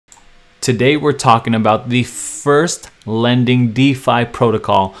Today we're talking about the first lending DeFi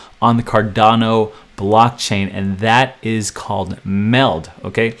protocol on the Cardano blockchain, and that is called Meld.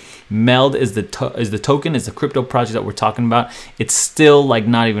 Okay, Meld is the token, is the crypto project that we're talking about. It's still like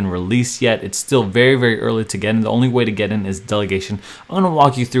not even released yet. It's still very early to get in. The only way to get in is delegation. I'm gonna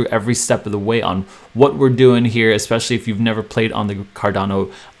walk you through every step of the way on what we're doing here, especially if you've never played on the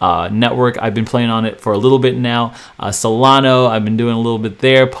Cardano network. I've been playing on it for a little bit now. Solano, I've been doing a little bit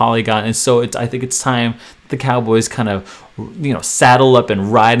there, Polygon, and so I think it's time the Cowboys kind of, you know, saddle up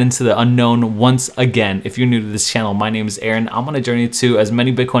and ride into the unknown once again. If you're new to this channel, my name is Aaron. I'm on a journey to as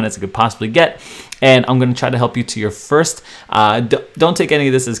many Bitcoin as I could possibly get, and I'm going to try to help you to your first. Don't take any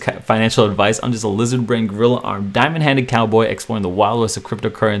of this as financial advice. I'm just a lizard brain, gorilla arm, diamond handed cowboy exploring the wild west of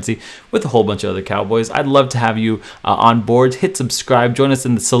cryptocurrency with a whole bunch of other cowboys. I'd love to have you on board. Hit subscribe, join us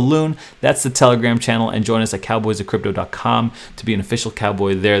in the saloon, that's the Telegram channel, and join us at cowboysofcrypto.com to be an official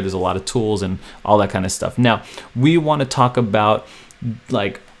cowboy there. There's a lot of tools and all that kind of stuff. Now, we want to talk about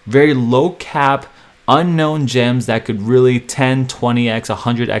like very low cap, unknown gems that could really 10, 20x,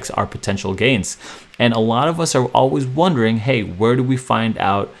 100x our potential gains. And a lot of us are always wondering, hey, where do we find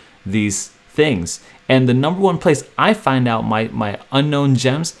out these things? And the number one place I find out my unknown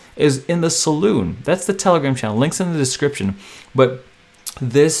gems is in the saloon. That's the Telegram channel. Links in the description. But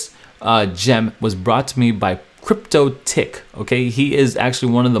this gem was brought to me by Crypto Tick. Okay, he is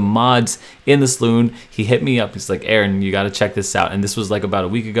actually one of the mods in the saloon. He hit me up. He's like, Aaron, you got to check this out. And this was like about a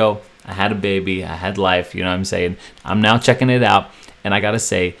week ago. I had a baby, I had life, you know what I'm saying? I'm now checking it out, and I gotta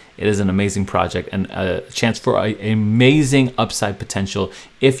say, it is an amazing project and a chance for an amazing upside potential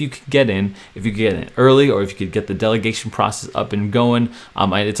if you could get in, early, or if you could get the delegation process up and going.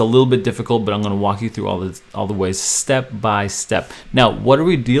 It's a little bit difficult, but I'm gonna walk you through all the ways step by step. Now, what are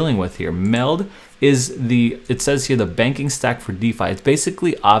we dealing with here? Meld is it says here, the banking stack for DeFi. It's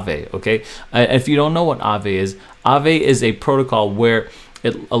basically Aave, okay? If you don't know what Aave is a protocol where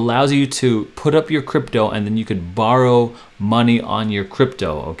it allows you to put up your crypto and then you could borrow money on your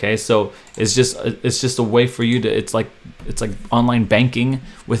crypto. Okay, so it's just a way for you to, it's like online banking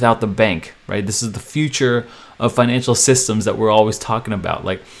without the bank, right? This is the future of financial systems that we're always talking about.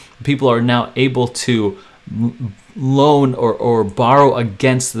 Like, people are now able to loan or borrow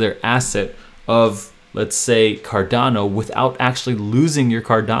against their asset of, let's say, Cardano, without actually losing your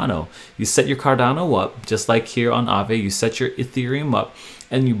Cardano. You set your Cardano up, just like here on Aave, you set your Ethereum up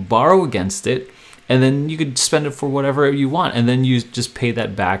and you borrow against it, and then you could spend it for whatever you want, and then you just pay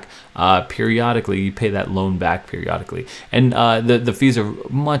that back periodically. You pay that loan back periodically, and the fees are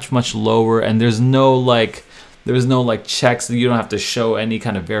much lower, and there's no like checks. You don't have to show any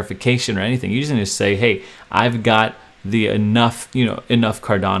kind of verification or anything. You just need to say, hey, I've got the enough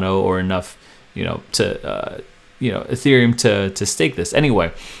Cardano or enough to Ethereum to stake this.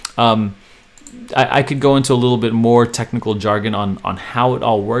 Anyway, I could go into a little bit more technical jargon on how it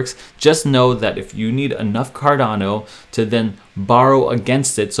all works. Just know that if you need enough Cardano to then borrow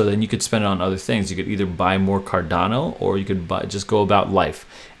against it, so then you could spend it on other things. You could either buy more Cardano, or you could just go about life.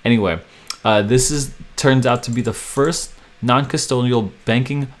 Anyway, this turns out to be the first non-custodial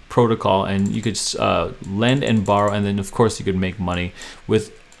banking protocol, and you could lend and borrow, and then of course you could make money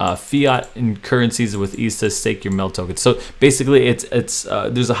with fiat and currencies with ease to stake your Meld token. So basically,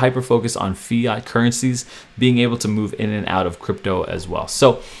 there's a hyper focus on fiat currencies being able to move in and out of crypto as well.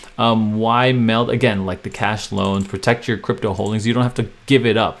 So why Meld? Again, like the cash loans, protect your crypto holdings. You don't have to give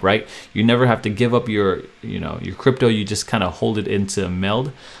it up, right? You never have to give up your crypto. You just kind of hold it into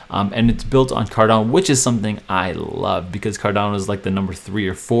Meld, and it's built on Cardano, which is something I love, because Cardano is like the number 3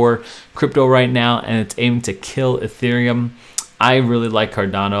 or 4 crypto right now, and it's aiming to kill Ethereum. I really like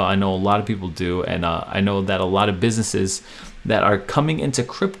Cardano. I know a lot of people do, and I know that a lot of businesses that are coming into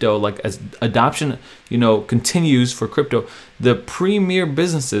crypto, like as adoption continues for crypto, the premier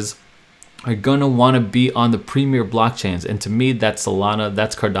businesses are gonna want to be on the premier blockchains, and to me, that's Solana,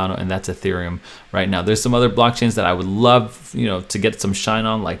 that's Cardano, and that's Ethereum right now. There's some other blockchains that I would love to get some shine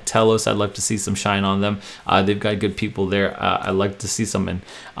on, like Telos. I'd love to see some shine on them. They've got good people there. I'd like to see some in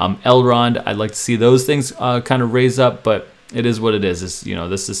Elrond. I'd like to see those things kind of raise up, but it is what it is.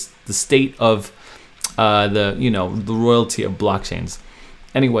 This is the state of the royalty of blockchains.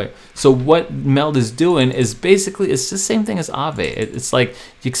 Anyway, so what Meld is doing is basically, it's the same thing as Aave. It's like,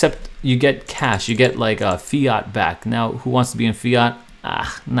 except you get cash, you get like a fiat back. Now, who wants to be in fiat?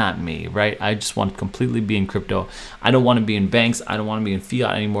 Not me, right? I just want to completely be in crypto. I don't want to be in banks. I don't want to be in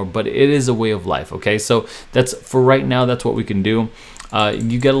fiat anymore, but it is a way of life, okay? So that's, for right now, that's what we can do.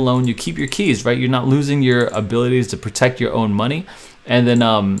 You get a loan, you keep your keys, right? You're not losing your abilities to protect your own money. And then,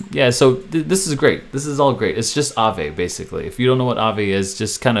 yeah, so this is great. This is all great. It's just Aave, basically. If you don't know what Aave is,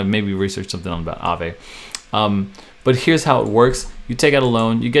 just kind of maybe research something about Aave. But here's how it works. You take out a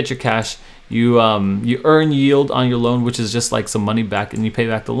loan, you get your cash, you earn yield on your loan, which is just like some money back, and you pay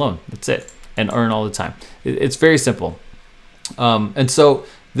back the loan. That's it, and earn all the time. It's very simple. And so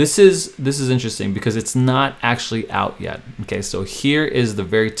this is interesting because it's not actually out yet. Okay, so here is the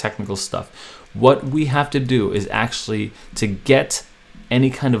very technical stuff. What we have to do is actually, to get any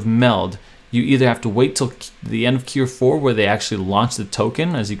kind of Meld, you either have to wait till the end of Q4 where they actually launch the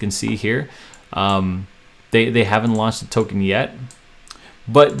token, as you can see here. They haven't launched the token yet,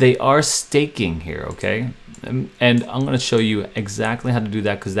 but they are staking here, okay? And I'm gonna show you exactly how to do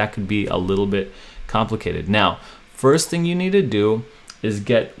that because that could be a little bit complicated. Now, first thing you need to do is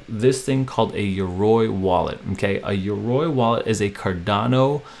get this thing called a Yoroi wallet, okay? A Yoroi wallet is a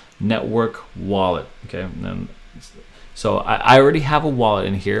Cardano network wallet, okay? So I already have a wallet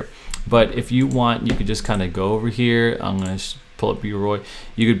in here, but if you want, you could just kind of go over here. I'm gonna pull up Yoroi.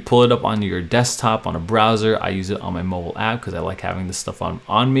 You could pull it up on your desktop, on a browser. I use it on my mobile app because I like having this stuff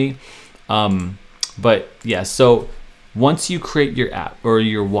on me. But yeah, so once you create your app or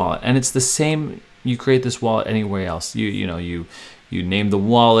your wallet, and it's the same, you create this wallet anywhere else. You name the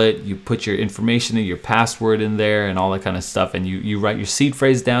wallet, you put your information in, your password in there, and all that kind of stuff. And you write your seed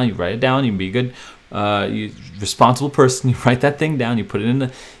phrase down. You write it down. You can be a good, responsible person. You write that thing down. You put it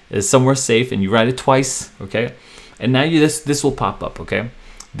in somewhere safe, and you write it twice. Okay. And now this will pop up, okay?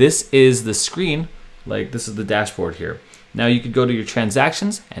 This is the screen, like this is the dashboard here. Now you could go to your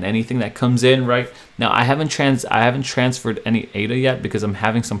transactions and anything that comes in, right? Now I haven't transferred any ADA yet because I'm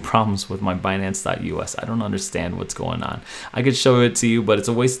having some problems with my Binance.us. I don't understand what's going on. I could show it to you, but it's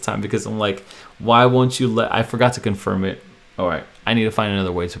a waste of time because I'm like, why won't you I forgot to confirm it. All right, I need to find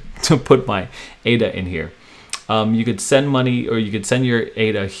another way to put my ADA in here. You could send money, or you could send your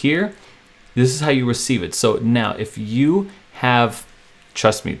ADA here. This is how you receive it. So now if you have,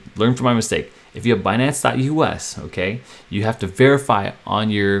 trust me, learn from my mistake. If you have Binance.us, okay, you have to verify on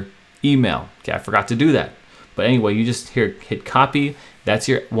your email. Okay, I forgot to do that. But anyway, you just hit copy. That's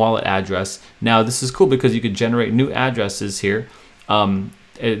your wallet address. Now this is cool because you could generate new addresses here,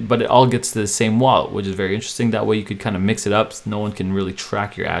 but it all gets to the same wallet, which is very interesting. That way you could kind of mix it up. So no one can really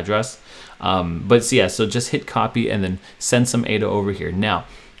track your address. But so yeah, so just hit copy and then send some ADA over here. Now,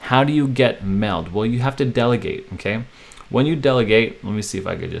 how do you get Meld? Well, you have to delegate, okay? When you delegate, let me see if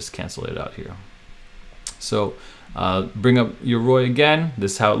I could just cancel it out here. So bring up Yoroi again.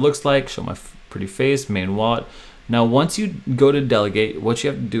 This is how it looks like. Show my pretty face, main wallet. Now, once you go to delegate, what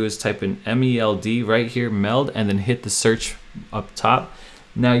you have to do is type in MELD right here, Meld, and then hit the search up top.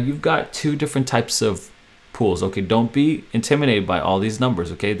 Now, you've got two different types of pools, okay? Don't be intimidated by all these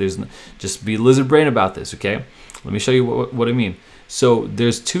numbers, okay? Just be lizard brain about this, okay? Let me show you what I mean. So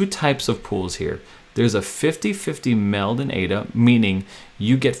there's two types of pools here. There's a 50-50 Meld and ADA, meaning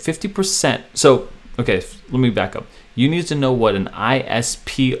you get 50%. So, okay, let me back up. You need to know what an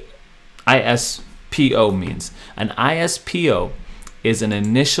ISPO means. An ISPO is an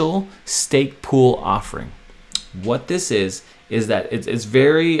initial stake pool offering. What this is that it's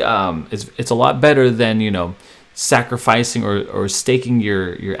very, it's a lot better than, sacrificing or staking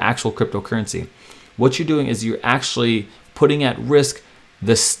your actual cryptocurrency. What you're doing is you're actually putting at risk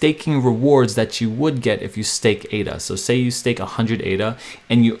the staking rewards that you would get if you stake ADA. So say you stake 100 ADA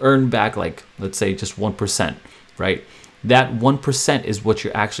and you earn back, like, let's say just 1%, right? That 1% is what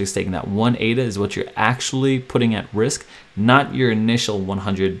you're actually staking. That 1 ADA is what you're actually putting at risk, not your initial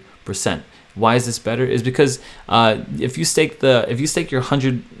 100%. Why is this better? Is because if you stake your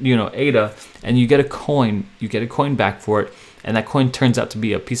 100 ADA and you get a coin, back for it, and that coin turns out to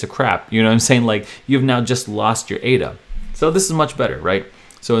be a piece of crap. You know what I'm saying? Like, you've now just lost your ADA. So this is much better, right?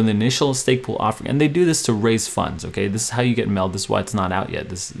 So in the initial stake pool offering, and they do this to raise funds, okay? This is how you get Meld. This is why it's not out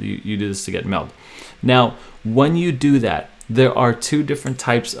yet. You do this to get Meld. Now, when you do that, there are two different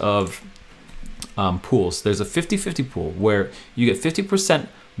types of pools. There's a 50-50 pool where you get 50%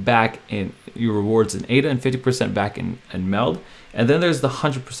 back in your rewards in ADA and 50% back in Meld. And then there's the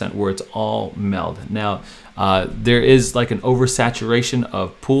 100% where it's all Meld. Now, there is like an oversaturation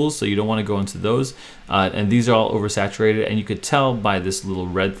of pools, so you don't want to go into those. And these are all oversaturated, and you could tell by this little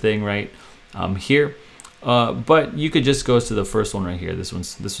red thing right here. But you could just go to the first one right here. This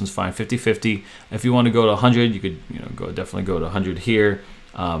one's fine, 50-50. If you want to go to 100, you could definitely go to 100 here.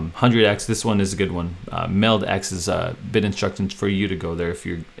 100x, this one is a good one. Meld X is bid instructions for you to go there if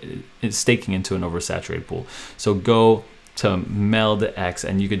you're staking into an oversaturated pool. So go to Meld X,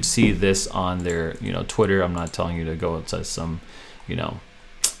 and you could see this on their Twitter. I'm not telling you to go to some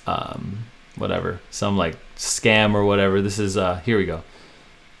whatever, some like scam or whatever. This is here we go.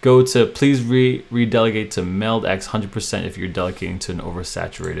 Go to please redelegate to Meld X 100% if you're delegating to an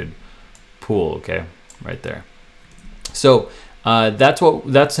oversaturated pool. Okay, right there. So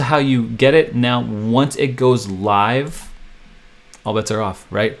that's how you get it. Now once it goes live, all bets are off,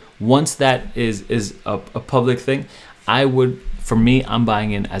 right? Once that is a public thing, for me, I'm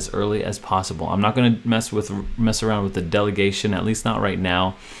buying in as early as possible. I'm not going to mess around with the delegation, at least not right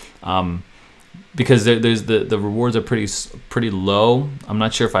now, because there's the rewards are pretty low. I'm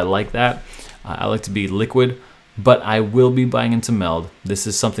not sure if I like that. I like to be liquid, but I will be buying into Meld. This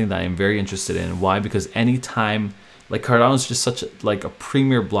is something that I'm very interested in. Why? Because anytime, like, Cardano is just such a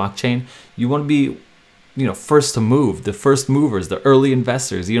premier blockchain. You want to be, first to move, the first movers, the early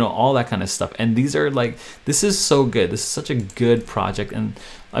investors, all that kind of stuff. And these are like, this is so good. This is such a good project. And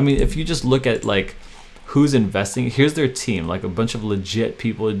I mean, if you just look at like who's investing, here's their team, like a bunch of legit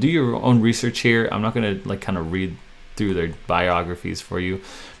people. Do your own research here. I'm not going to like kind of read through their biographies for you,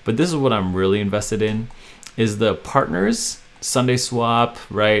 but this is what I'm really invested in is the partners, Sunday Swap,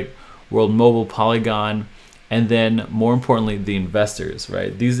 right? World Mobile, Polygon, and then more importantly, the investors,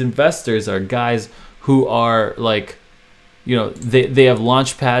 right? These investors are guys who are like, they have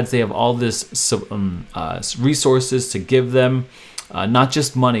launch pads, they have all this resources to give them, not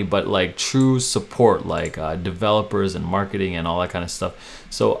just money, but like true support, like developers and marketing and all that kind of stuff.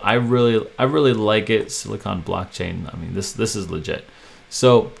 So I really like it. Silicon blockchain. I mean, this is legit.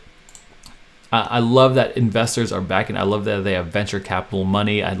 So I love that investors are backing. I love that they have venture capital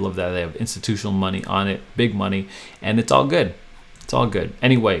money. I love that they have institutional money on it, big money, and it's all good. It's all good.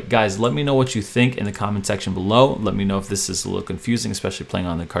 Anyway, guys, let me know what you think in the comment section below. Let me know if this is a little confusing, especially playing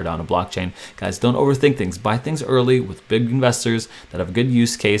on the Cardano blockchain. Guys, don't overthink things. Buy things early with big investors that have a good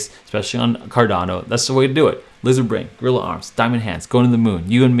use case, especially on Cardano. That's the way to do it. Lizard brain, gorilla arms, diamond hands, going to the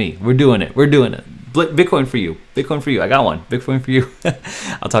moon. You and me, we're doing it. We're doing it. Bitcoin for you. Bitcoin for you. I got one. Bitcoin for you.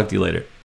 I'll talk to you later.